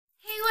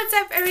What's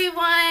up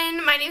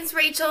everyone? My name is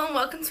Rachel and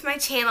welcome to my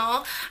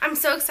channel. I'm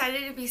so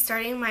excited to be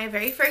starting my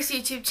very first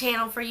YouTube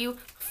channel for you.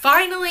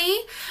 Finally!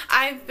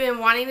 I've been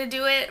wanting to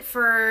do it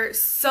for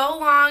so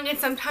long, and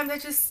sometimes I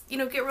just,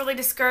 get really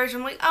discouraged.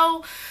 I'm like,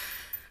 oh,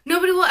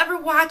 nobody will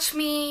ever watch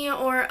me,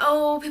 or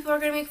oh, people are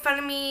gonna make fun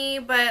of me,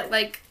 but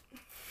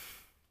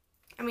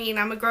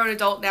I'm a grown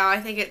adult now. I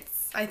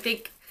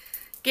think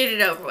get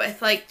it over with.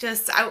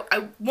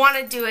 I want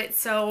to do it,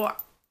 so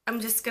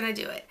I'm just gonna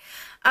do it.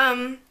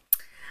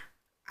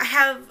 I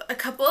have a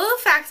couple of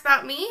facts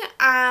about me.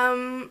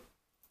 I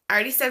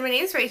already said my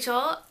name is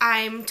Rachel.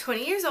 I'm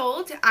 20 years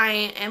old.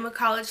 I am a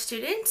college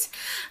student.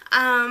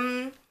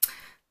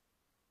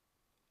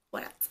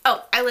 What else?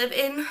 Oh, I live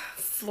in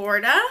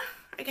Florida.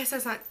 I guess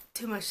that's not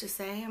too much to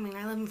say. I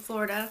live in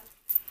Florida.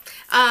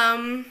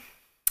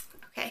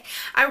 Okay.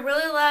 I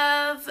really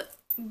love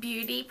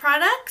beauty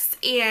products,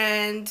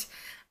 and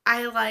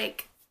I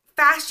like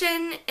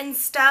fashion and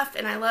stuff,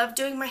 and I love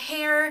doing my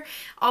hair,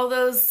 all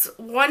those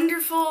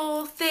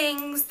wonderful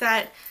things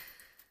that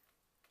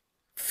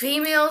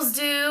females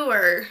do,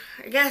 or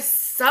I guess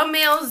some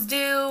males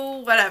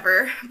do,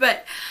 whatever,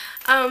 but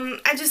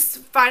I just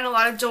find a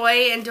lot of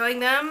joy in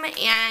doing them,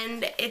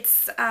 and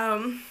it's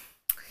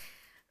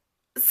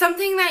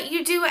something that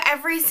you do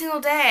every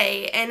single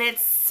day, and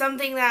it's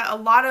something that a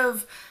lot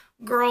of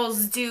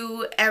girls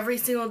do every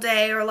single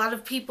day, or a lot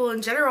of people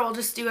in general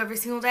just do every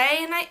single day,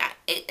 and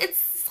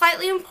it's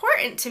slightly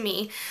important to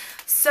me.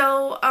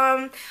 So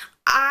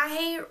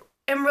I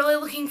am really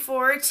looking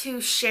forward to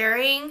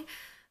sharing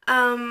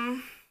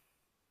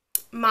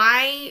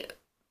my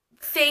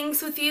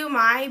things with you,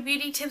 my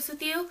beauty tips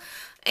with you,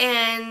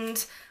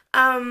 and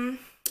I'm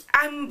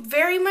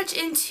very much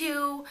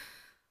into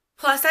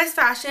plus size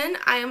fashion.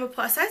 I am a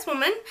plus size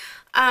woman.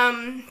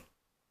 I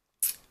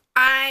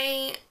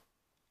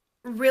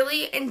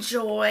really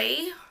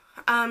enjoy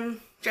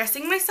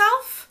dressing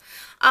myself.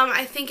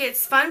 I think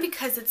it's fun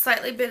because it's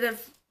slightly bit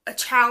of a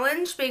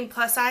challenge being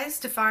plus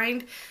size to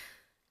find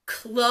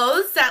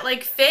clothes that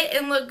fit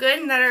and look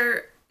good and that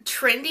are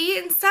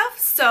trendy and stuff.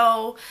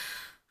 So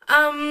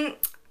I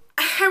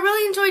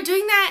really enjoy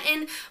doing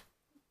that.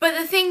 But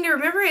the thing to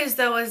remember is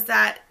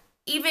that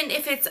even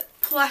if it's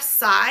plus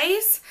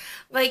size,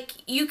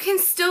 you can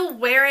still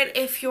wear it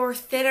if you're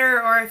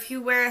thinner, or if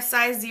you wear a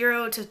size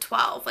 0 to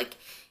 12.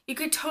 You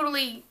could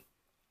totally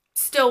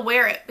still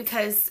wear it,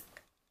 because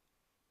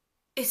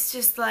it's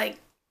just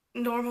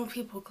normal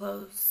people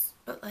clothes,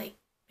 but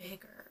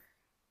bigger.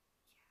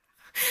 Yeah.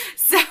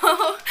 So,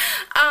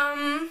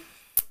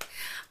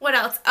 what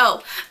else?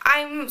 Oh,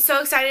 I'm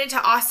so excited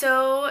to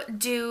also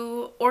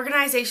do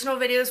organizational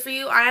videos for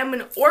you. I am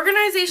an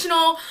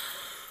organizational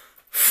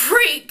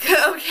freak,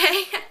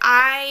 okay?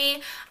 I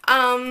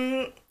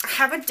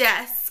have a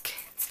desk.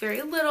 It's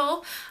very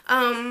little.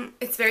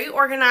 It's very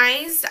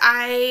organized.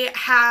 I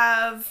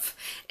have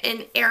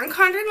an Erin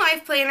Condren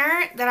Life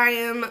Planner that I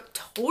am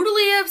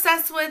totally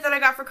obsessed with, that I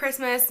got for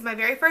Christmas. It's my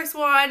very first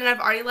one, and I've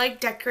already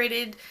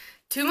decorated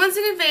 2 months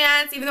in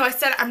advance, even though I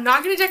said I'm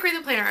not going to decorate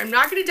the planner. I'm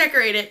not going to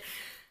decorate it.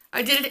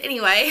 I did it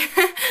anyway.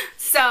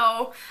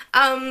 So,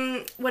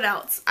 what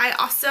else? I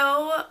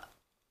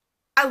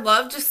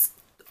love just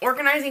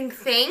organizing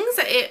things.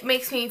 It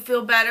makes me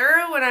feel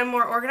better when I'm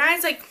more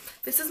organized.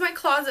 This is my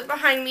closet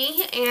behind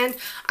me, and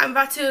I'm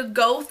about to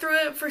go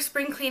through it for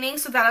spring cleaning,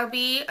 so that'll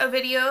be a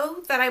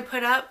video that I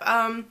put up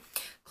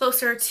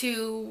closer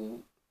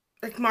to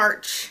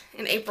March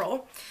and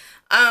April.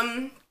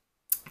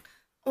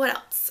 What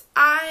else?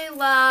 I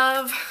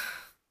love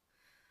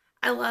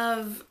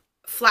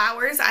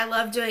flowers. I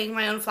love doing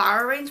my own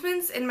flower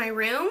arrangements in my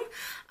room.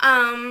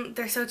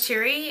 They're so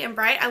cheery and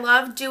bright. I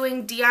love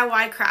doing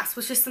DIY crafts,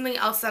 which is something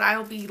else that I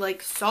will be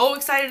so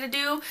excited to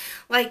do,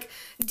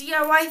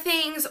 DIY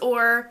things,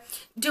 or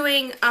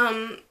doing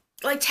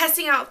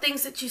testing out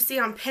things that you see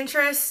on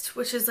Pinterest,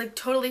 which is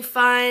totally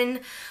fun.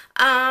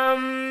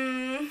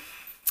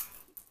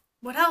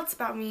 What else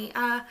about me?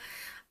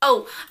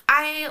 Oh,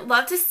 I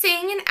love to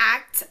sing and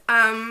act.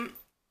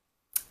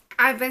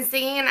 I've been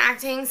singing and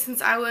acting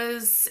since I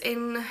was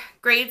in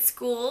grade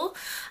school.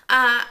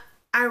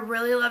 I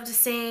really love to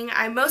sing.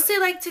 I mostly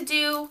like to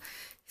do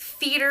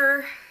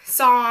theater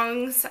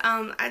songs.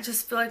 I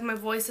just feel like my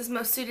voice is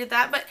most suited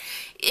that. But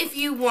if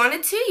you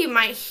wanted to, you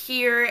might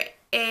hear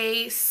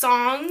a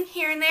song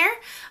here and there,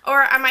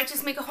 or I might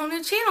just make a whole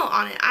new channel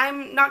on it.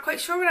 I'm not quite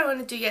sure what I want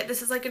to do yet.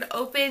 This is an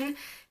open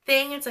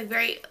thing. It's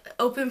very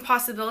open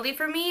possibility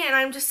for me, and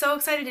I'm just so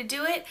excited to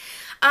do it.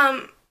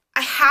 I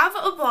have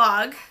a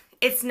blog.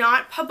 It's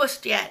not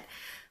published yet,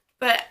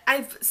 but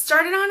I've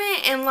started on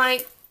it, and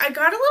I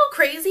got a little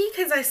crazy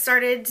because I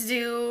started to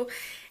do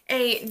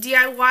a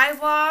DIY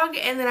vlog,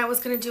 and then I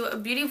was going to do a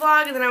beauty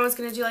vlog, and then I was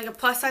going to do a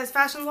plus size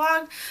fashion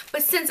vlog.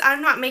 But since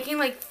I'm not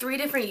making 3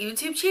 different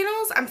YouTube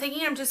channels, I'm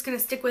thinking I'm just going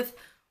to stick with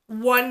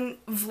one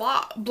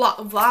blog.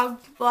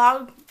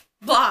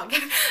 I'm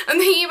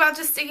thinking about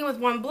just sticking with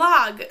one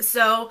blog.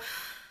 So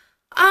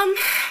I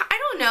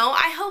don't know.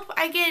 I hope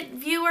I get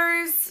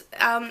viewers.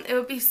 It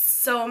would be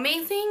so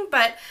amazing,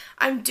 but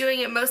I'm doing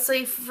it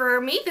mostly for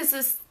me. This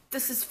is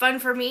this is fun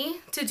for me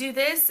to do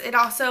this. It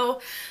also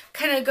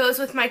kind of goes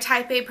with my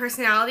type A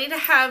personality to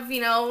have,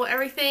 you know,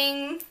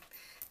 everything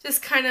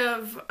just kind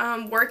of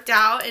worked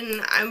out,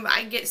 and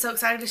I get so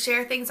excited to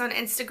share things on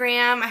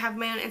Instagram. I have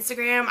my own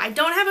Instagram. I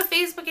don't have a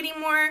Facebook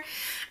anymore.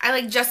 I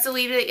like just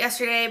deleted it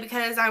yesterday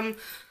because I'm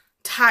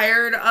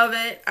tired of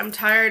it. I'm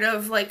tired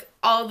of like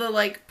all the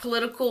like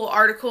political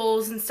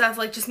articles and stuff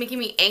like just making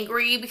me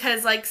angry,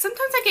 because like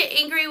sometimes I get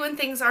angry when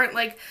things aren't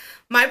like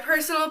my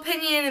personal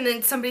opinion and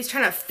then somebody's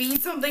trying to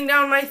feed something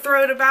down my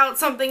throat about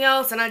something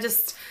else, and I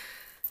just,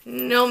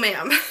 no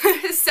ma'am.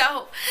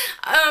 So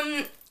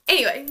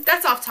anyway,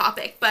 that's off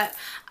topic, but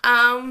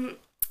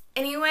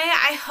anyway,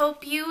 I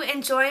hope you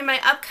enjoy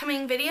my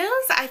upcoming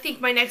videos. I think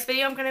my next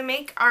video I'm gonna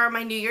make are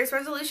my New Year's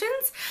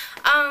resolutions.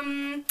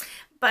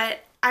 But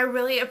I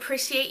really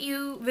appreciate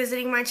you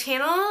visiting my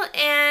channel,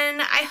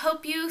 and I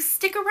hope you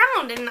stick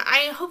around, and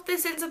I hope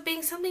this ends up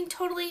being something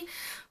totally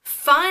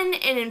fun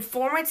and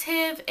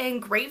informative and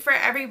great for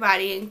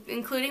everybody,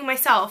 including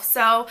myself.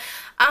 So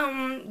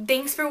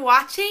thanks for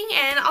watching,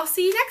 and I'll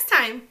see you next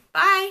time.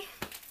 Bye.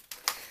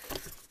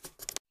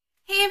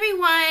 Hey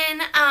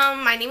everyone,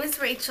 my name is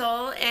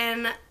Rachel,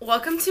 and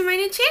welcome to my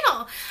new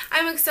channel.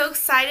 I'm so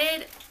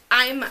excited.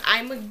 I'm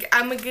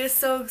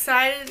so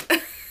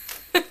excited.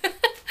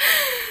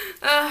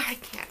 I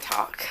can't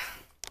talk.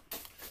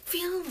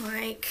 Feel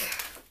like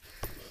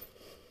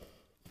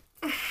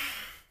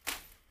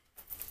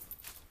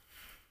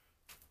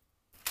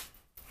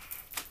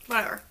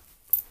whatever.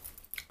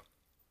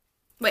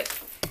 Wait.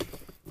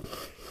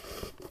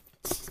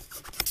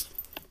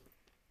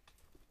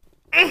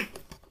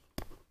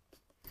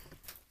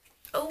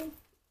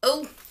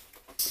 Oh.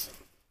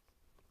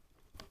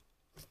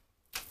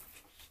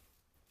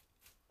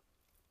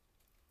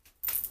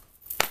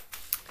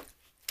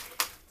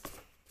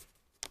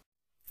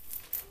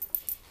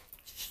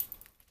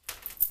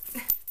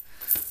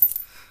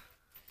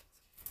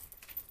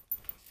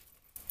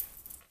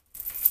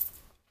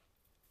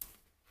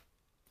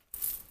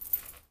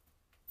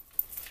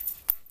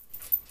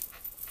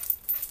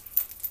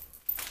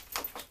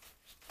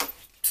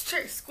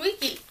 Sure,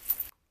 squeaky.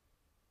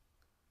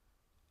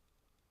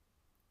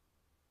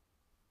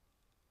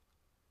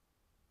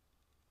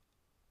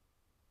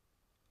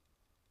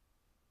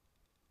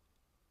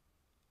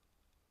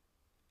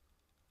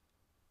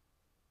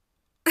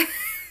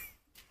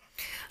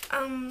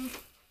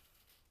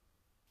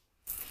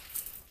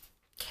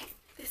 Okay,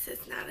 this is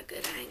not a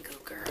good angle,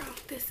 girl.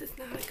 This is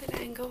not a good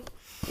angle.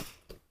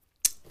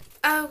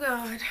 Oh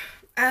God.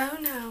 Oh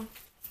no.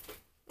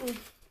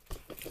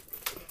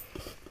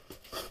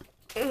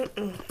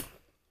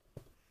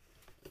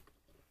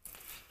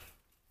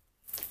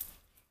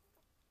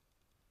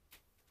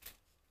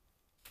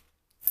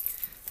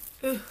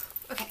 Ooh.